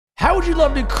How would you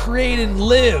love to create and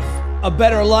live a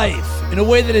better life in a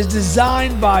way that is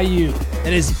designed by you,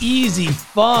 that is easy,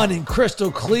 fun, and crystal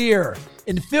clear,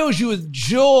 and fills you with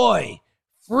joy,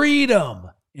 freedom,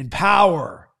 and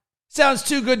power? Sounds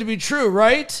too good to be true,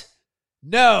 right?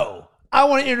 No. I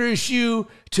want to introduce you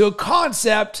to a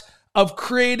concept of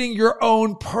creating your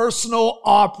own personal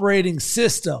operating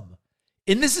system.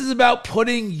 And this is about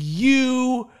putting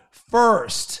you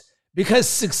first, because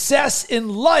success in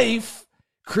life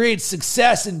creates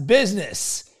success in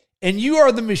business, and you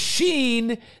are the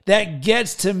machine that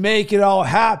gets to make it all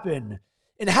happen.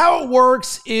 And how it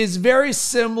works is very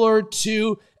similar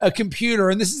to a computer,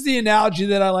 and this is the analogy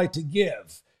that I like to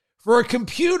give. For a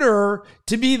computer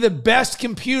to be the best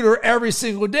computer every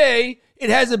single day, it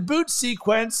has a boot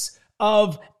sequence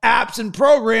of apps and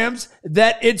programs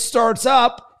that it starts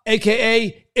up,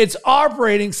 aka its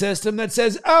operating system that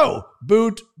says, oh,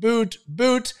 boot, boot,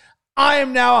 boot. I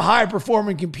am now a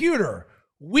high-performing computer.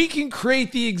 We can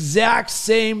create the exact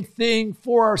same thing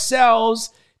for ourselves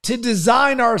to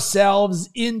design ourselves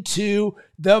into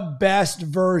the best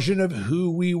version of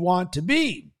who we want to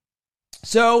be.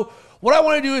 So what I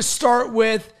want to do is start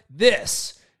with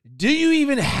this. Do you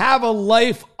even have a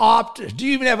life operating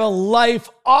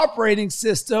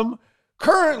system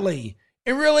currently?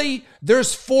 And really,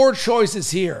 there's 4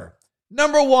 choices here.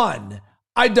 Number 1,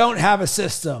 I don't have a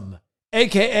system,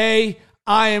 aka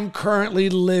I am currently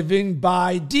living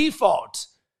by default.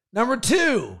 Number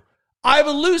 2, I have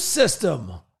a loose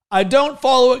system. I don't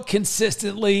follow it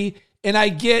consistently and I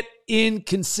get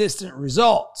inconsistent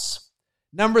results.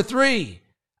 Number 3,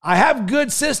 I have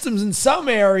good systems in some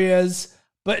areas,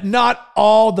 but not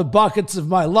all the buckets of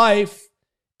my life.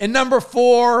 And number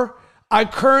 4, I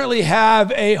currently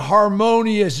have a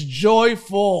harmonious,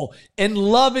 joyful, and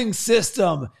loving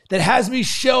system that has me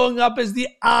showing up as the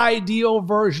ideal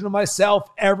version of myself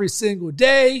every single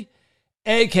day,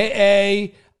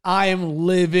 aka I am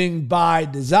living by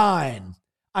design.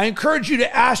 I encourage you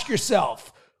to ask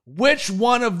yourself, which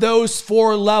one of those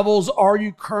 4 levels are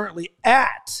you currently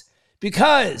at?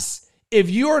 Because if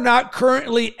you are not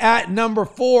currently at number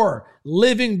 4,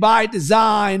 living by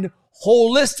design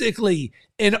holistically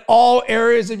in all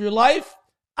areas of your life,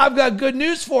 I've got good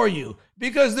news for you,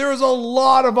 because there is a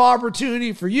lot of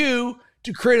opportunity for you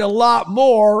to create a lot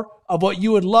more of what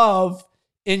you would love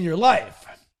in your life.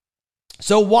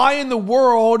 So why in the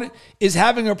world is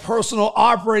having a personal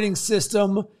operating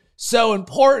system so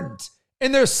important?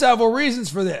 And there's several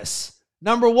reasons for this.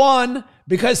 Number 1,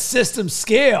 because systems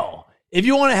scale. If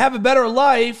you want to have a better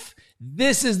life,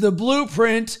 this is the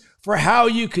blueprint for how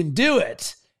you can do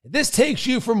it. This takes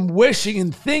you from wishing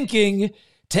and thinking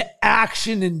to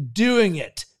action and doing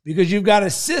it, because you've got a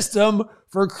system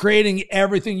for creating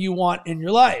everything you want in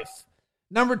your life.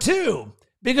 Number 2,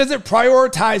 because it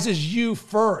prioritizes you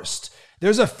first.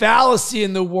 There's a fallacy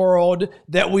in the world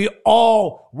that we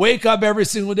all wake up every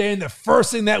single day and the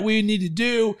first thing that we need to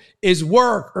do is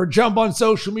work or jump on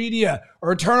social media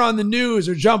or turn on the news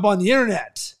or jump on the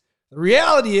internet. The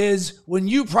reality is, when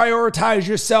you prioritize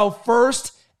yourself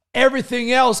first,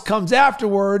 everything else comes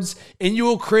afterwards, and you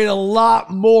will create a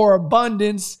lot more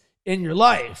abundance in your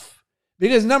life.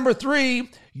 Because number 3,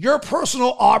 your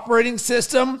personal operating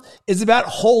system is about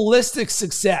holistic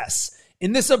success.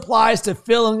 And this applies to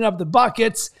filling up the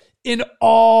buckets in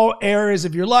all areas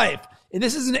of your life. And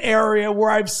this is an area where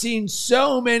I've seen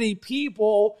so many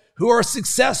people who are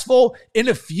successful in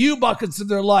a few buckets of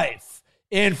their life.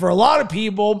 And for a lot of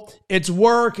people, it's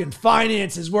work and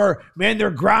finances where, man,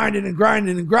 they're grinding and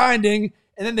grinding and grinding.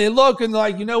 And then they look and they're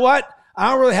like, you know what?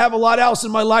 I don't really have a lot else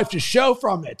in my life to show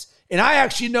from it. And I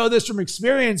actually know this from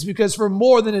experience, because for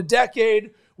more than a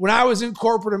decade, when I was in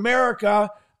corporate America,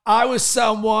 I was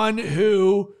someone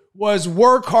who was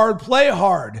work hard, play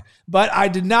hard, but I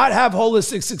did not have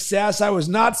holistic success. I was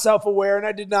not self-aware, and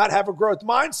I did not have a growth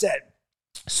mindset.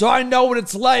 So I know what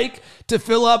it's like to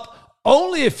fill up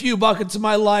only a few buckets of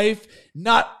my life,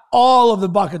 not all of the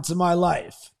buckets of my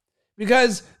life.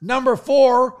 Because number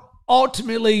 4,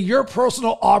 ultimately, your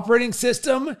personal operating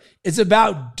system is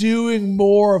about doing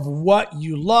more of what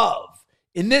you love.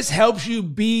 And this helps you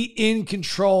be in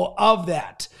control of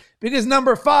that. Because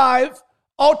number 5,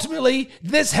 ultimately,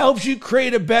 this helps you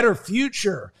create a better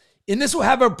future. And this will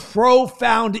have a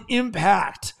profound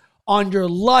impact on your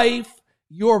life,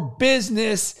 your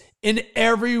business, and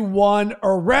everyone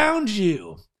around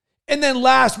you. And then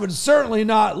last but certainly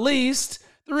not least,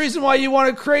 the reason why you want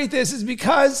to create this is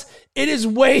because it is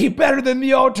way better than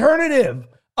the alternative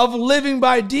of living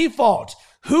by default.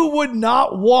 Who would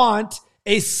not want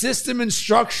a system and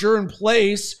structure in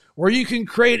place where you can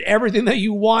create everything that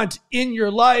you want in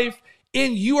your life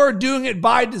And you are doing it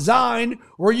by design,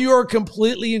 where you are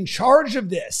completely in charge of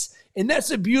this. And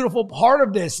that's a beautiful part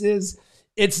of this is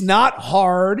it's not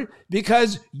hard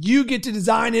because you get to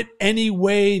design it any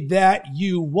way that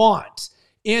you want.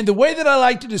 And the way that I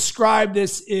like to describe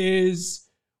this is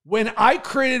when I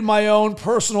created my own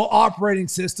personal operating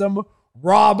system,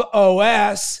 Rob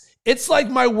OS, it's like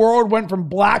my world went from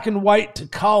black and white to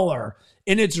color.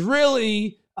 And it's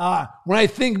really, when I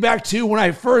think back to when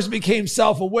I first became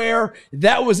self-aware,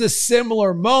 that was a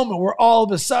similar moment where all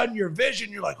of a sudden your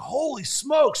vision, you're like, holy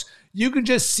smokes, you can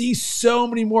just see so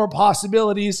many more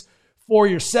possibilities for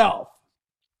yourself.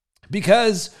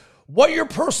 Because what your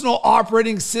personal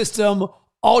operating system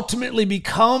ultimately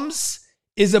becomes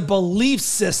is a belief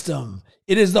system.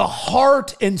 It is the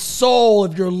heart and soul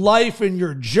of your life and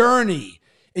your journey.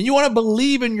 And you want to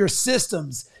believe in your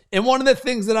systems. And one of the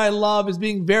things that I love is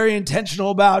being very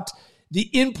intentional about the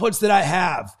inputs that I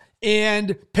have.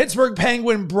 And Pittsburgh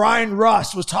Penguin Brian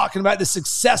Rust was talking about the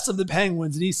success of the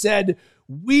Penguins. And he said,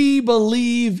 we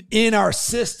believe in our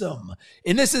system.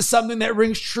 And this is something that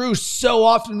rings true so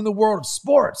often in the world of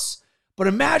sports. But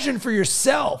imagine for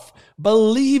yourself,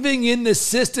 believing in the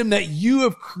system that you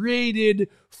have created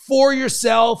for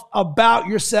yourself, about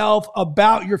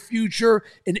your future,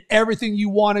 and everything you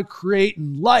want to create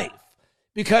in life.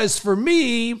 Because for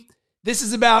me, this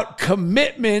is about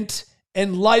commitment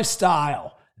and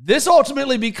lifestyle. This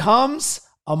ultimately becomes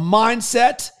a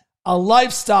mindset, a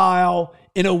lifestyle,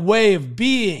 and a way of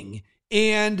being.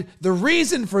 And the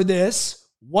reason for this,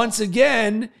 once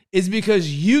again, is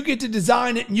because you get to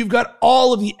design it and you've got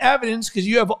all of the evidence because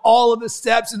you have all of the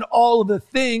steps and all of the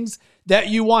things that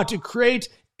you want to create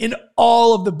in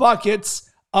all of the buckets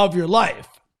of your life.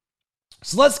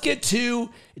 So let's get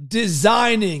to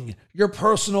designing your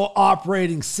personal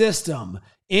operating system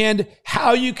and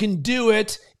how you can do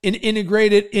it and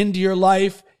integrate it into your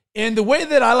life. And the way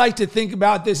that I like to think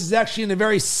about this is actually in a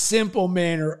very simple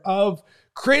manner of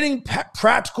creating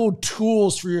practical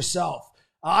tools for yourself.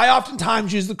 I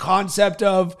oftentimes use the concept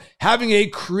of having a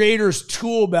creator's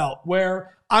tool belt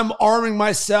where I'm arming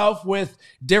myself with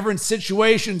different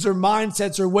situations or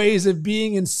mindsets or ways of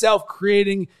being and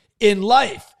self-creating in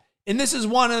life. And this is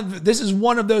one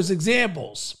of those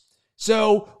examples.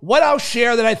 So what I'll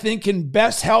share that I think can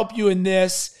best help you in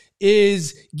this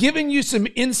is giving you some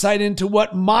insight into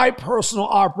what my personal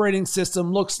operating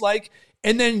system looks like.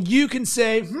 And then you can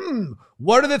say,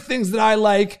 what are the things that I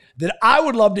like that I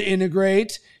would love to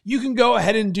integrate? You can go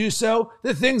ahead and do so.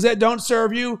 The things that don't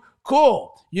serve you,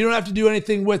 cool. You don't have to do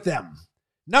anything with them.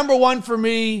 Number one for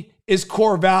me is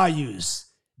core values.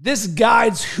 This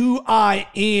guides who I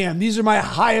am. These are my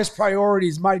highest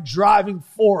priorities, my driving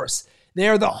force. They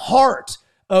are the heart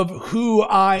of who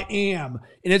I am.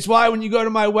 And it's why when you go to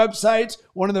my website,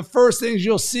 one of the first things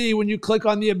you'll see when you click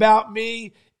on the About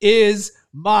Me is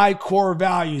my core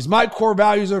values. My core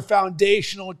values are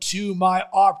foundational to my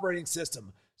operating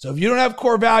system. So if you don't have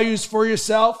core values for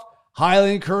yourself,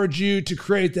 highly encourage you to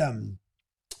create them.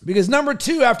 Because number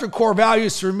two after core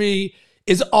values for me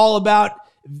is all about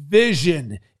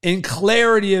vision and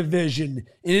clarity of vision.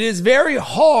 And it is very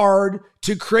hard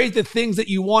to create the things that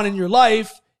you want in your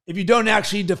life if you don't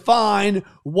actually define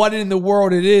what in the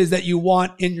world it is that you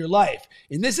want in your life.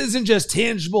 And this isn't just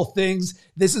tangible things.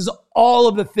 This is all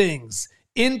of the things,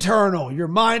 internal, your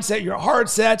mindset, your heart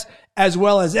set, as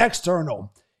well as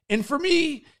external. And for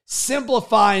me,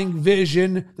 simplifying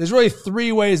vision, there's really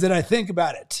three ways that I think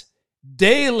about it.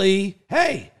 Daily,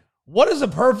 hey, what does a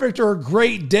perfect or a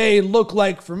great day look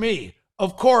like for me?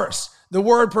 Of course, the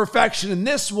word perfection in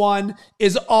this one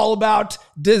is all about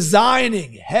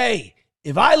designing. Hey,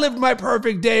 if I lived my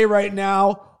perfect day right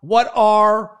now, what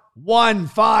are 1,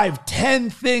 5, 10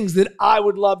 things that I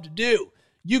would love to do?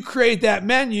 You create that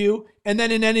menu, and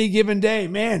then in any given day,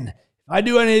 man, if I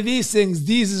do any of these things,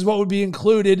 these is what would be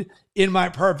included in my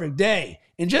perfect day.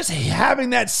 And just having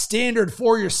that standard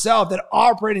for yourself, that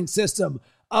operating system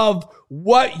of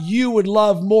what you would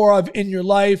love more of in your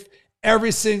life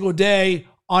every single day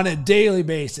on a daily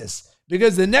basis.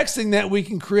 Because the next thing that we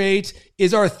can create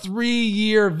is our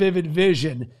 3-year vivid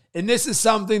vision. And this is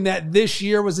something that this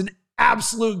year was an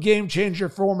absolute game changer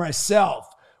for myself,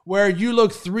 where you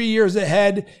look 3 years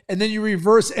ahead and then you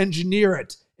reverse engineer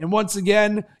it. And once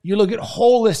again, you look at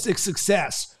holistic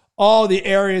success, all the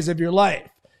areas of your life.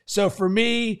 So for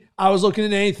me, I was looking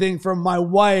at anything from my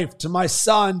wife to my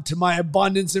son to my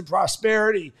abundance and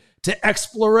prosperity to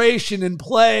exploration and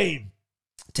play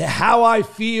to how I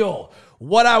feel,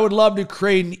 what I would love to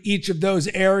create in each of those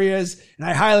areas. And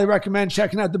I highly recommend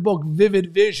checking out the book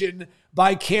Vivid Vision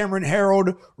by Cameron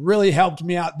Herold. Really helped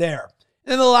me out there.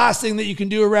 And the last thing that you can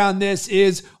do around this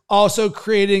is also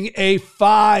creating a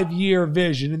 5-year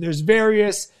vision. And there's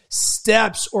various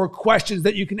steps or questions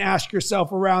that you can ask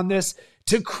yourself around this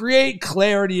to create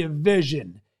clarity of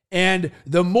vision. And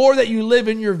the more that you live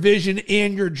in your vision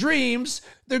and your dreams,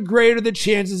 the greater the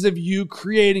chances of you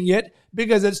creating it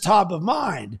because it's top of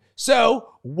mind. So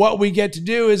what we get to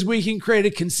do is we can create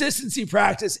a consistency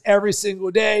practice every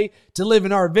single day to live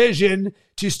in our vision,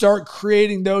 to start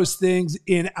creating those things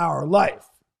in our life.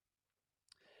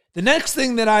 The next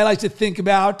thing that I like to think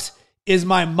about is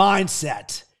my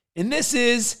mindset. And this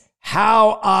is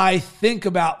how I think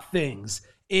about things.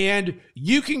 And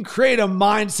you can create a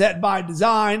mindset by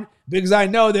design because I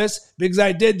know this, because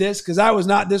I did this, because I was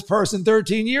not this person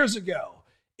 13 years ago.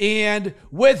 And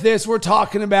with this, we're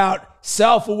talking about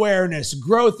self-awareness,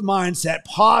 growth mindset,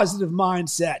 positive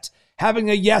mindset, having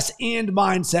a yes and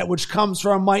mindset, which comes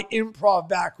from my improv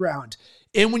background.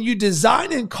 And when you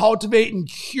design and cultivate and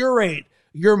curate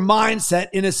your mindset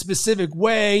in a specific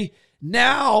way,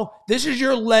 now this is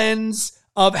your lens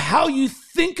of how you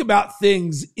think about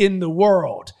things in the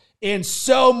world. And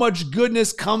so much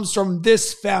goodness comes from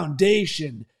this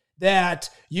foundation that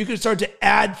you can start to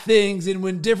add things. And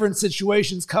when different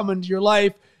situations come into your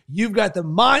life, you've got the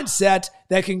mindset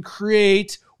that can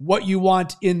create what you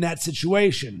want in that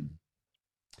situation.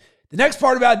 The next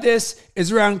part about this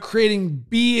is around creating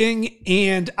being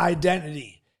and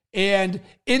identity. And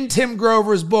in Tim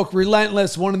Grover's book,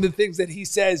 Relentless, one of the things that he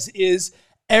says is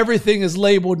everything is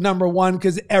labeled number one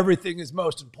because everything is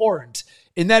most important.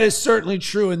 And that is certainly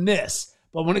true in this.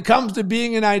 But when it comes to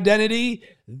being an identity,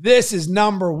 this is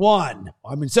number one.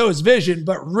 I mean, so is vision,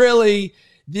 but really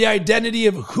the identity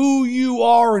of who you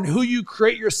are and who you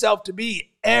create yourself to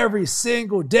be every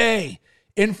single day.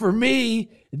 And for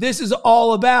me, this is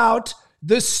all about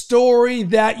the story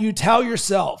that you tell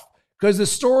yourself. Because the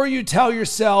story you tell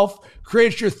yourself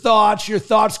creates your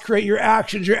thoughts create your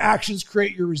actions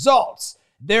create your results.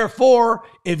 Therefore,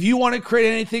 if you want to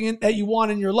create anything that you want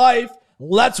in your life,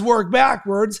 let's work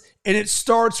backwards. And it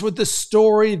starts with the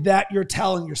story that you're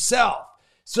telling yourself.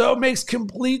 So it makes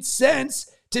complete sense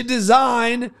to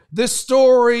design the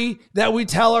story that we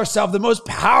tell ourselves, the most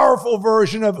powerful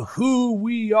version of who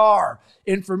we are.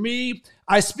 And for me,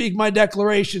 I speak my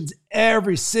declarations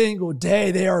every single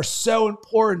day. They are so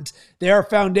important. They are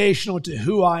foundational to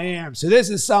who I am. So this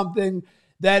is something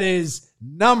that is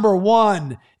number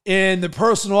one in the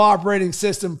personal operating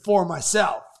system for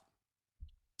myself.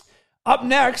 Up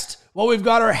next, well, we've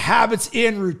got our habits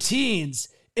and routines.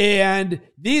 And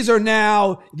these are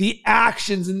now the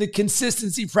actions and the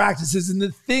consistency practices and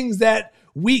the things that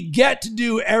we get to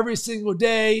do every single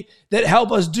day that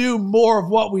help us do more of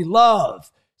what we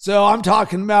love. So I'm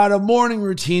talking about a morning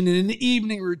routine and an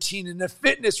evening routine and a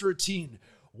fitness routine.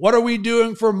 What are we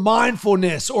doing for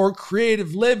mindfulness or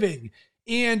creative living?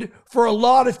 And for a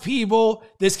lot of people,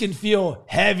 this can feel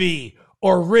heavy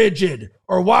or rigid,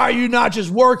 or why are you not just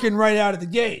working right out of the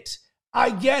gate? I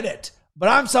get it, but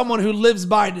I'm someone who lives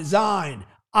by design.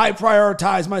 I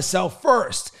prioritize myself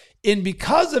first. And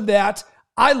because of that,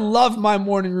 I love my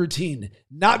morning routine,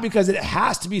 not because it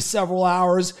has to be several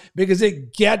hours, because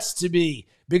it gets to be,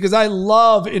 because I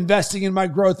love investing in my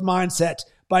growth mindset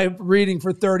by reading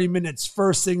for 30 minutes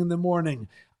first thing in the morning.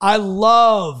 I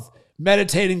love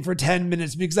meditating for 10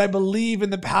 minutes because I believe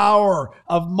in the power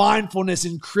of mindfulness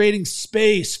and creating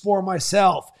space for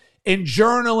myself, and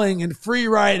journaling and free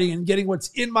writing and getting what's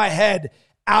in my head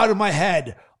out of my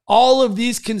head. All of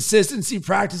these consistency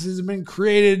practices have been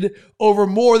created over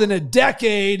more than a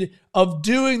decade of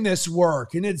doing this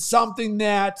work. And it's something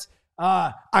that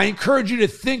I encourage you to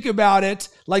think about it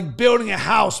like building a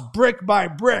house brick by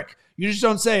brick. You just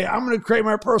don't say, I'm going to create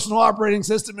my personal operating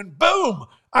system and boom,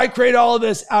 I create all of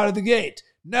this out of the gate.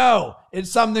 No,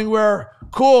 it's something where,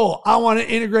 cool, I want to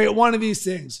integrate one of these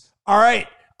things. All right,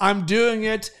 I'm doing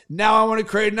it. Now I want to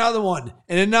create another one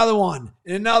and another one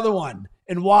and another one.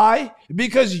 And why?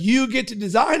 Because you get to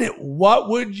design it. What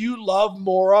would you love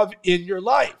more of in your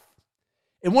life?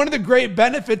 And one of the great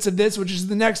benefits of this, which is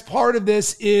the next part of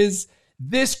this, is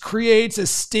this creates a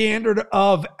standard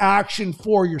of action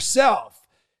for yourself.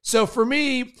 So for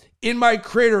me, in my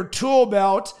creator tool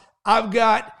belt, I've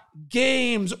got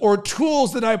games or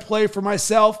tools that I play for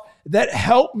myself that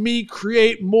help me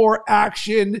create more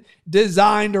action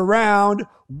designed around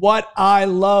what I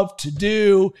love to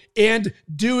do and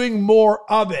doing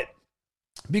more of it.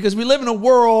 Because we live in a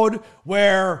world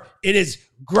where it is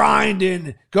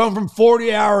grinding, going from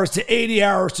 40 hours to 80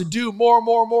 hours to do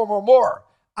more.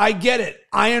 I get it.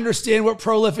 I understand what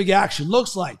prolific action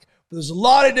looks like. But there's a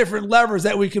lot of different levers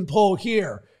that we can pull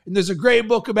here. And there's a great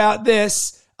book about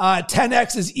this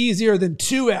 10x is easier than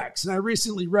 2x. And I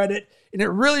recently read it, and it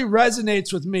really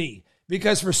resonates with me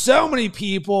because for so many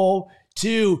people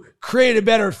to create a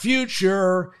better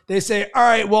future, they say, all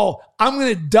right, well, I'm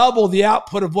going to double the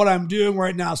output of what I'm doing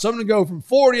right now. So I'm going to go from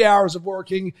 40 hours of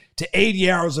working to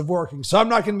 80 hours of working. So I'm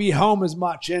not going to be home as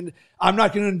much, and I'm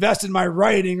not going to invest in my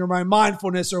writing or my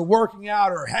mindfulness or working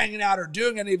out or hanging out or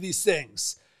doing any of these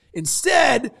things.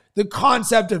 Instead, the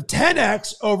concept of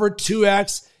 10x over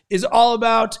 2x is all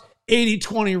about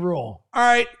 80-20 rule. All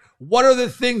right, what are the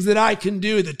things that I can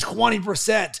do, the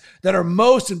 20% that are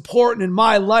most important in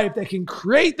my life that can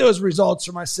create those results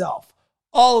for myself?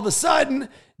 All of a sudden,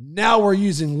 now we're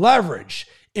using leverage.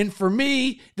 And for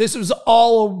me, this was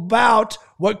all about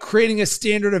what creating a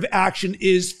standard of action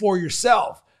is for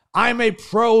yourself. I'm a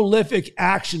prolific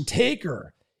action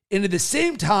taker. And at the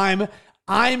same time,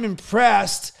 I'm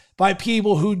impressed by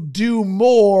people who do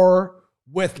more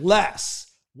with less.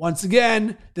 Once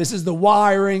again, this is the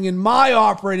wiring in my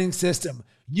operating system.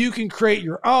 You can create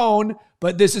your own,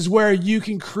 but this is where you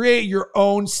can create your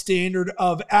own standard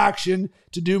of action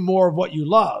to do more of what you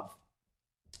love.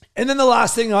 And then the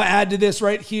last thing I'll add to this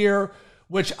right here,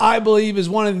 which I believe is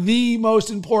one of the most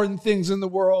important things in the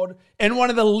world and one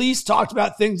of the least talked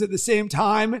about things at the same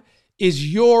time,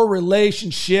 is your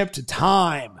relationship to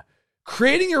time.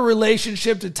 Creating a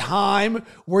relationship to time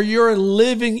where you're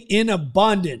living in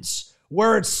abundance,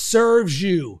 where it serves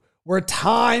you, where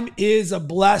time is a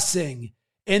blessing.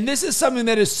 And this is something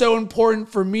that is so important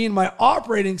for me in my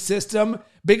operating system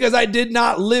because I did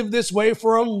not live this way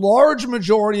for a large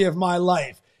majority of my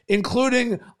life,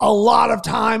 including a lot of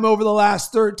time over the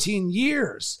last 13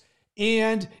 years.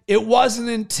 And it wasn't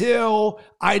until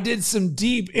I did some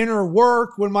deep inner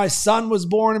work when my son was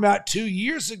born about 2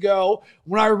 years ago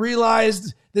when I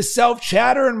realized the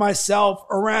self-chatter in myself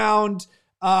around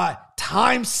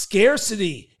time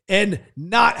scarcity and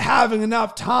not having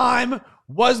enough time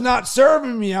was not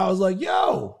serving me. I was like,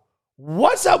 yo,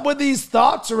 what's up with these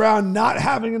thoughts around not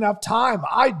having enough time?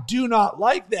 I do not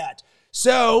like that.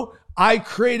 So I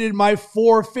created my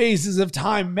 4 phases of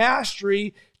time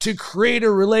mastery to create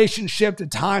a relationship to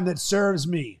time that serves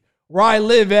me, where I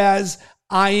live as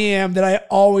I am, that I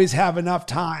always have enough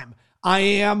time. I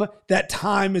am that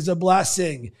time is a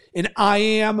blessing, and I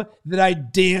am that I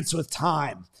dance with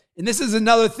time. And this is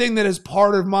another thing that is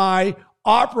part of my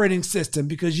operating system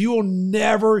because you will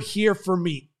never hear from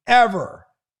me ever,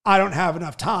 I don't have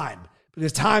enough time,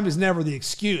 because time is never the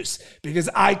excuse, because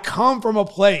I come from a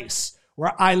place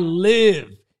where I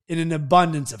live in an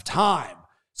abundance of time.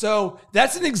 So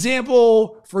that's an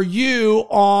example for you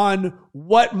on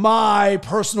what my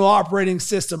personal operating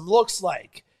system looks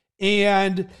like.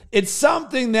 And it's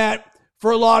something that for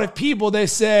a lot of people, they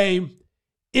say,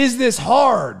 is this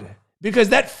hard? Because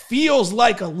that feels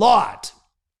like a lot.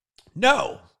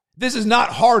 No, this is not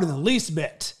hard in the least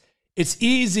bit. It's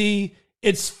easy,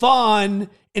 it's fun,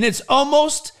 and it's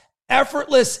almost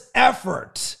effortless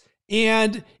effort.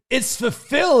 And it's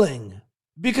fulfilling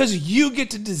because you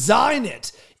get to design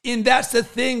it. And that's the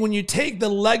thing when you take the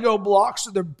Lego blocks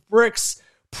or the bricks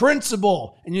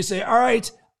principle and you say, all right,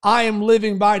 I am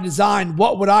living by design.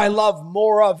 What would I love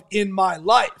more of in my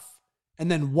life?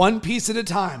 And then one piece at a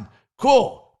time.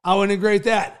 Cool. I'll integrate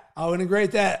that. I'll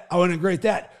integrate that. I'll integrate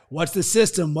that. What's the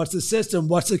system? What's the system?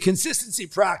 What's the consistency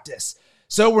practice?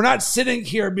 So we're not sitting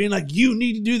here being like, you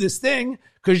need to do this thing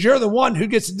because you're the one who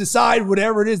gets to decide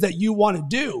whatever it is that you want to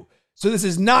do. So this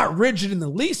is not rigid in the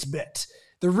least bit.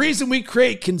 The reason we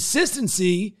create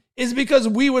consistency is because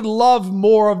we would love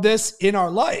more of this in our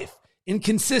life. And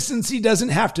consistency doesn't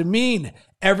have to mean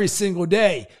every single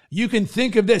day. You can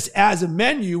think of this as a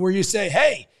menu where you say,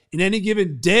 hey, in any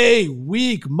given day,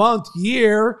 week, month,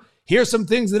 year, here's some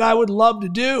things that I would love to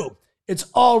do. It's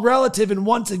all relative. And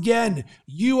once again,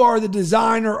 you are the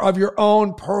designer of your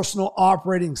own personal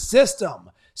operating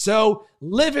system. So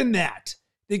live in that.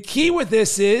 The key with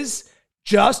this is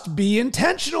just be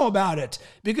intentional about it,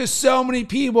 because so many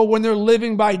people, when they're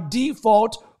living by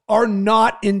default, are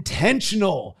not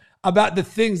intentional about the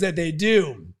things that they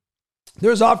do.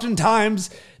 There's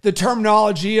oftentimes the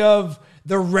terminology of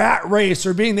the rat race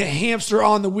or being the hamster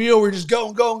on the wheel where you're just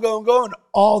going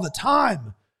all the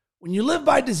time. When you live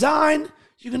by design,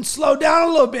 you can slow down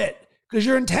a little bit because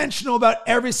you're intentional about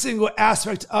every single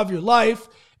aspect of your life,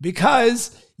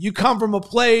 because you come from a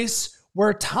place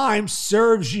where time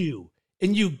serves you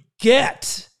and you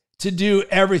get to do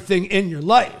everything in your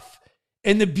life.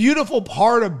 And the beautiful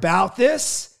part about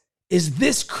this is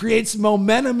this creates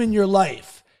momentum in your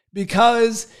life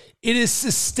because it is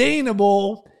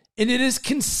sustainable and it is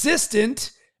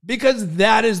consistent, because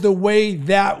that is the way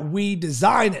that we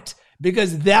design it.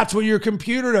 because that's what your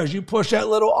computer does. You push that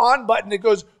little on button, it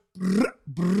goes brr,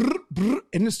 brr, brr,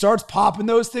 and it starts popping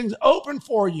those things open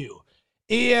for you.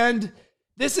 And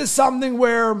this is something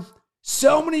where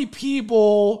so many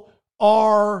people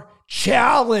are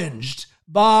challenged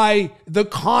by the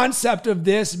concept of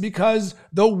this because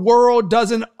the world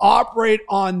doesn't operate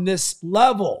on this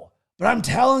level. But I'm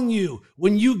telling you,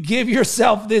 when you give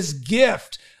yourself this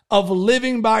gift of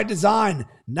living by design,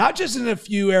 not just in a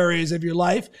few areas of your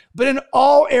life, but in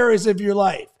all areas of your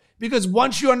life, because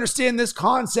once you understand this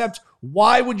concept,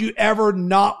 why would you ever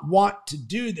not want to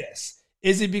do this?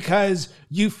 Is it because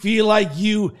you feel like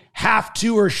you have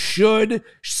to or should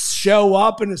show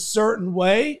up in a certain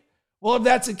way? Well, if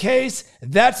that's the case,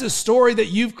 that's a story that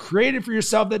you've created for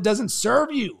yourself that doesn't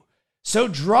serve you. So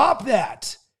drop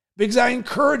that, because I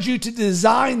encourage you to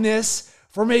design this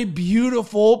from a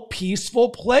beautiful, peaceful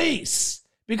place.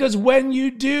 Because when you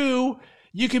do,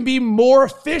 you can be more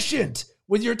efficient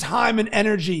with your time and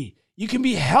energy. You can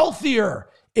be healthier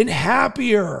and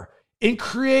happier and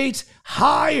create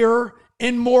higher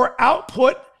and more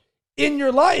output in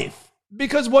your life.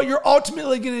 Because what you're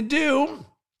ultimately going to do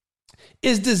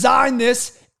is design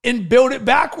this and build it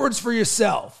backwards for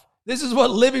yourself. This is what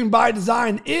living by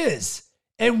design is.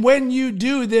 And when you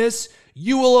do this,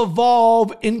 you will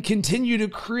evolve and continue to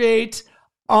create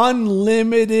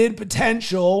unlimited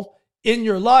potential in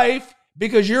your life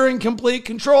because you're in complete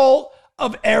control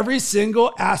of every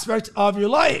single aspect of your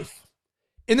life.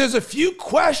 And there's a few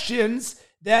questions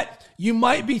that you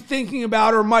might be thinking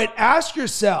about or might ask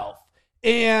yourself.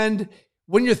 And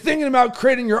when you're thinking about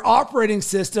creating your operating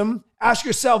system, ask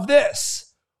yourself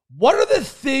this: what are the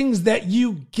things that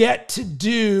you get to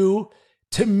do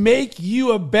to make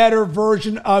you a better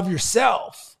version of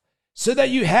yourself so that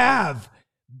you have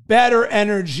better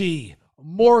energy,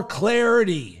 more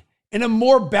clarity, and a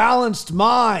more balanced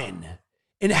mind?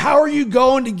 And how are you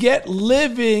going to get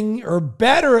living or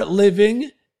better at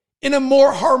living in a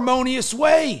more harmonious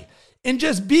way? And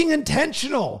just being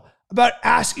intentional about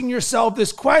asking yourself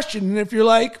this question. And if you're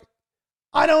like,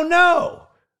 I don't know,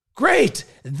 great.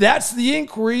 That's the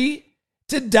inquiry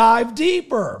to dive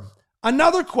deeper.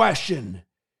 Another question: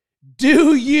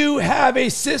 do you have a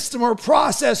system or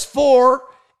process for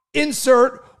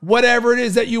insert whatever it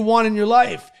is that you want in your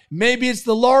life? Maybe it's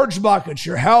the large buckets,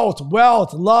 your health,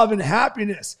 wealth, love, and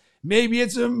happiness. Maybe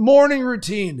it's a morning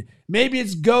routine. Maybe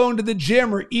it's going to the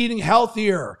gym or eating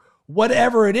healthier.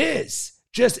 Whatever it is,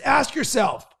 just ask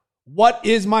yourself, what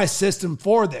is my system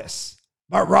for this?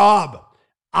 But Rob,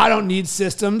 I don't need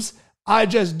systems. I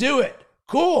just do it.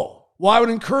 Cool. Well, I would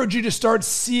encourage you to start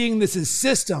seeing this as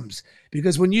systems,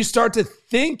 because when you start to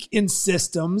think in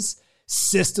systems,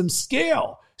 systems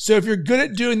scale. So if you're good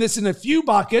at doing this in a few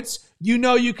buckets, you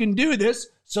know you can do this.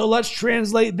 So let's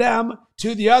translate them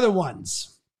to the other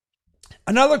ones.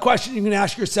 Another question you can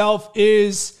ask yourself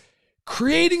is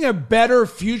creating a better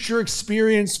future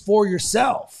experience for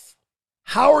yourself.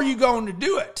 How are you going to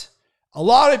do it? A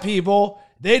lot of people,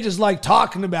 they just like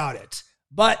talking about it.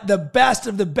 But the best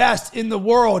of the best in the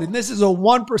world, and this is a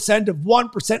 1% of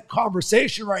 1%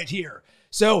 conversation right here.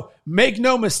 So make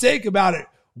no mistake about it.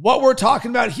 What we're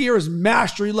talking about here is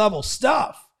mastery level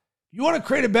stuff. You want to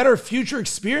create a better future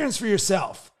experience for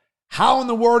yourself. How in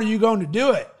the world are you going to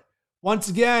do it? Once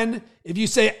again, if you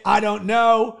say, I don't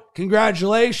know,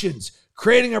 congratulations.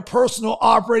 Creating a personal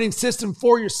operating system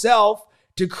for yourself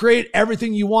to create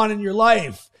everything you want in your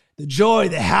life. The joy,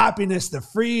 the happiness, the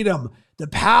freedom, the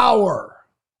power.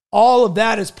 All of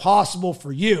that is possible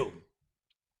for you.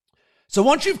 So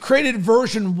once you've created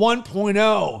version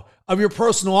 1.0 of your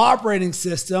personal operating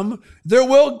system, there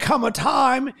will come a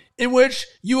time in which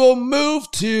you will move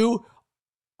to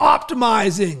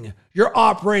optimizing your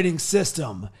operating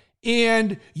system.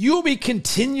 And you'll be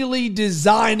continually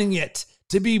designing it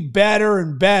to be better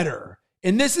and better.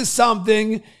 And this is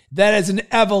something that is an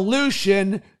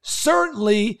evolution,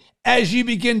 certainly as you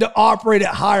begin to operate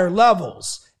at higher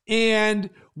levels. And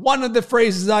one of the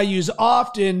phrases I use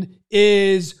often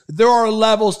is, there are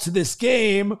levels to this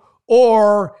game,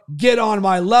 or get on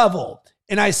my level.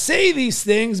 And I say these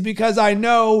things because I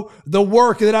know the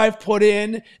work that I've put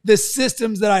in, the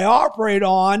systems that I operate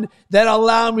on that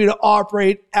allow me to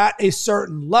operate at a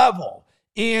certain level.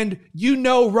 And you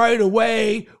know right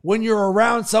away when you're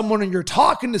around someone and you're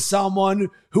talking to someone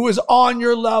who is on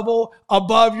your level,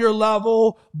 above your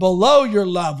level, below your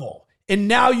level. And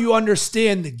now you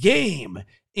understand the game.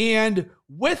 And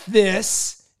with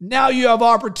this, now you have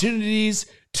opportunities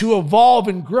to evolve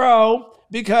and grow,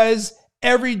 because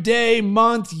every day,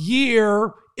 month,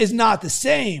 year is not the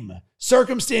same.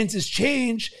 circumstances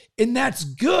change, and that's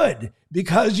good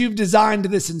because you've designed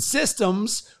this in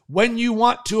systems. When you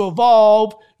want to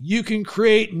evolve, you can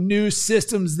create new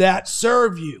systems that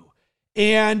serve you.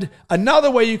 And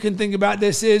another way you can think about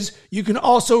this is you can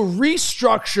also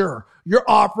restructure your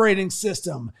operating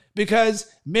system, because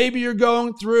maybe you're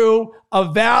going through a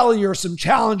valley or some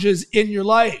challenges in your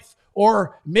life,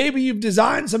 or maybe you've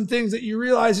designed some things that you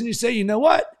realize and you say, you know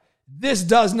what? This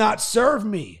does not serve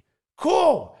me.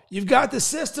 Cool. You've got the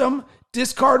system,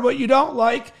 discard what you don't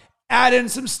like, add in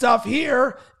some stuff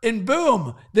here, and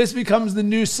boom, this becomes the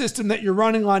new system that you're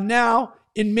running on now.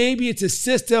 And maybe it's a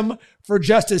system for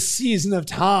just a season of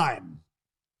time.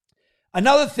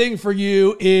 Another thing for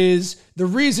you is the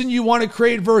reason you want to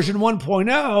create version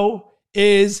 1.0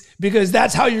 is because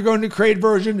that's how you're going to create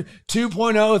version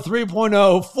 2.0,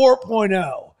 3.0,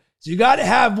 4.0. So you got to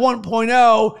have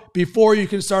 1.0 before you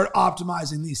can start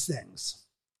optimizing these things.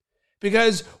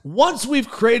 Because once we've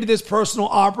created this personal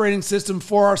operating system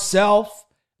for ourselves,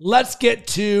 let's get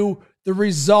to the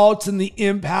results and the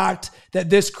impact that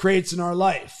this creates in our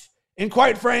life. And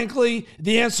quite frankly,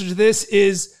 the answer to this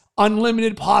is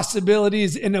unlimited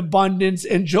possibilities and abundance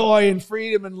and joy and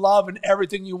freedom and love and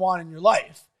everything you want in your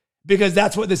life. Because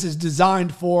that's what this is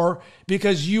designed for,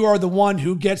 because you are the one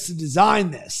who gets to design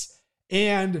this.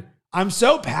 And I'm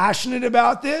so passionate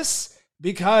about this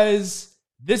because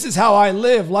this is how I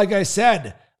live. Like I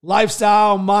said,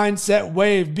 lifestyle, mindset,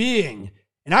 way of being.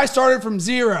 And I started from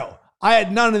zero. I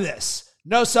had none of this.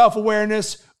 No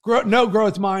self-awareness, no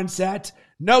growth mindset,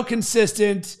 no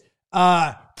consistent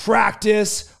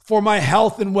practice for my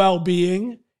health and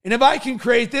well-being. And if I can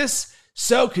create this,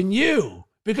 so can you.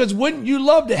 Because wouldn't you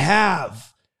love to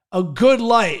have a good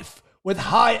life with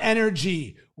high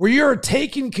energy, where you're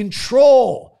taking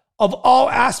control of all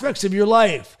aspects of your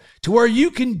life, to where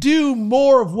you can do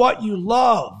more of what you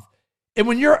love? And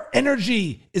when your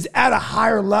energy is at a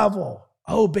higher level,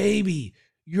 oh baby,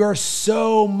 you're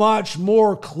so much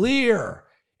more clear.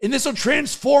 And this will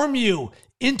transform you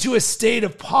into a state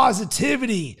of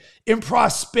positivity and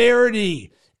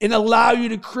prosperity and allow you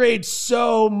to create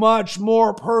so much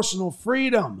more personal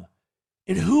freedom.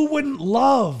 And who wouldn't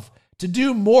love to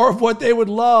do more of what they would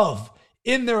love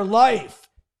in their life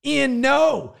and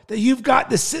know that you've got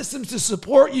the systems to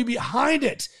support you behind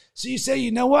it? So you say,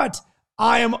 you know what?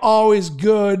 I am always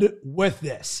good with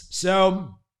this.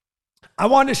 So I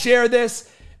want to share this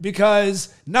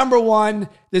because, number one,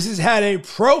 this has had a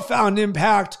profound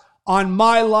impact on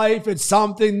my life. It's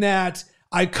something that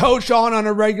I coach on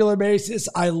a regular basis.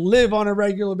 I live on a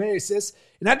regular basis.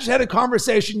 And I just had a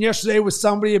conversation yesterday with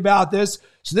somebody about this.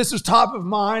 So this was top of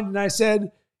mind. And I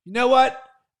said, you know what?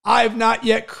 I have not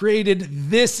yet created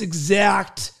this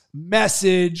exact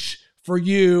message for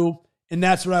you. And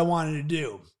that's what I wanted to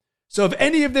do. So if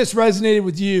any of this resonated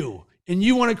with you and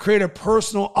you want to create a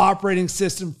personal operating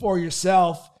system for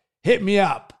yourself, hit me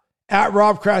up at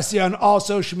Rob Cressy on all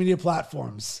social media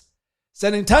platforms.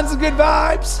 Sending tons of good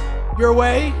vibes your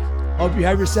way. Hope you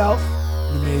have yourself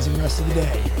an amazing rest of the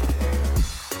day.